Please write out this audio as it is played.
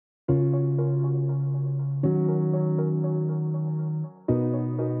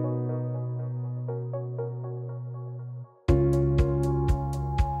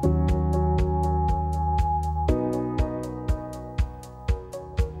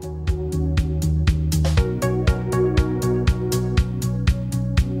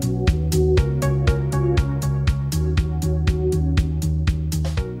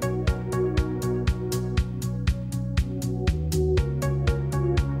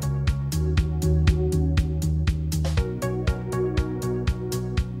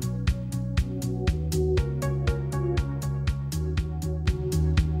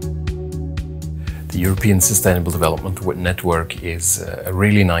European Sustainable Development Network is a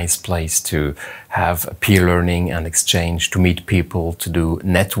really nice place to have peer learning and exchange, to meet people, to do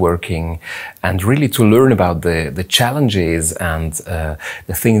networking, and really to learn about the challenges and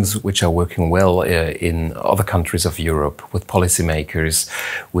the things which are working well in other countries of Europe, with policymakers,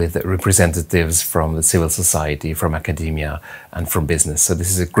 with representatives from the civil society, from academia, and from business. So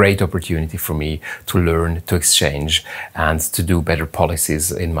this is a great opportunity for me to learn, to exchange, and to do better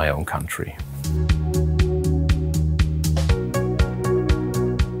policies in my own country.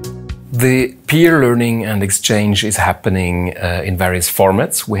 The peer learning and exchange is happening in various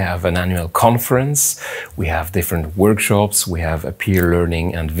formats. We have an annual conference, we have different workshops, we have a peer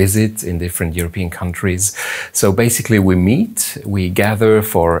learning and visit in different European countries. So basically we meet, we gather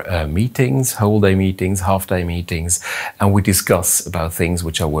for meetings, whole day meetings, half day meetings, and we discuss about things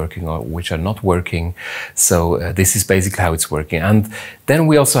which are working or which are not working. So this is basically how it's working. And then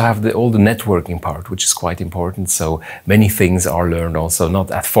we also have all the networking part, which is quite important. So many things are learned also,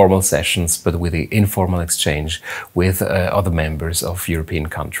 not at formal sessions, but with the informal exchange with other members of European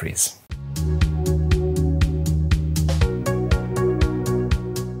countries.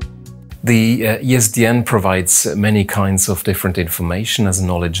 The ESDN provides many kinds of different information as a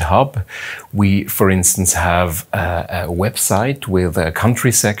knowledge hub. We, for instance, have a website with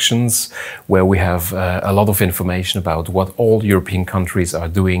country sections where we have a lot of information about what all European countries are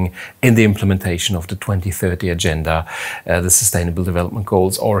doing in the implementation of the 2030 agenda, the Sustainable Development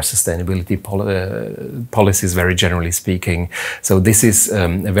Goals, or sustainability policies, very generally speaking. So this is a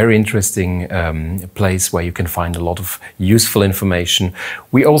very interesting place where you can find a lot of useful information.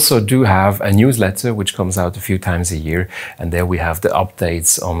 We also do have a newsletter which comes out a few times a year, and there we have the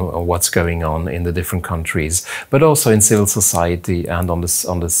updates on what's going on in the different countries, but also in civil society and on the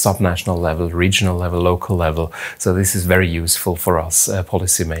subnational level, regional level, local level. So this is very useful for us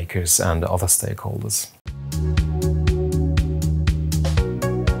policymakers and other stakeholders.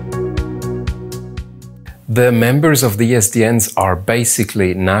 The members of the ESDNs are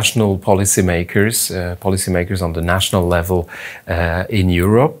basically national policymakers, policymakers on the national level in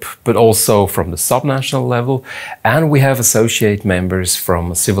Europe, but also from the subnational level. And we have associate members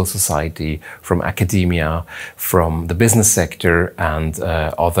from civil society, from academia, from the business sector, and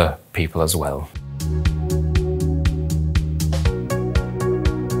other people as well.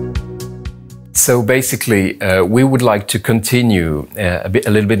 So basically, we would like to continue a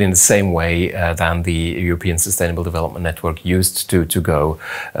little bit in the same way than the European Sustainable Development Network used to go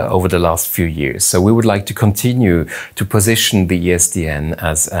over the last few years. So we would like to continue to position the ESDN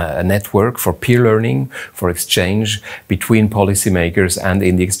as a network for peer learning, for exchange between policymakers and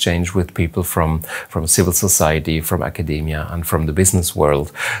in the exchange with people from civil society, from academia, and from the business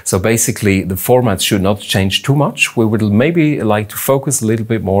world. So basically, the format should not change too much. We would maybe like to focus a little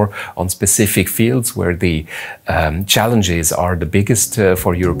bit more on specific fields where the challenges are the biggest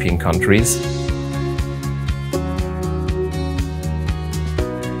for European countries.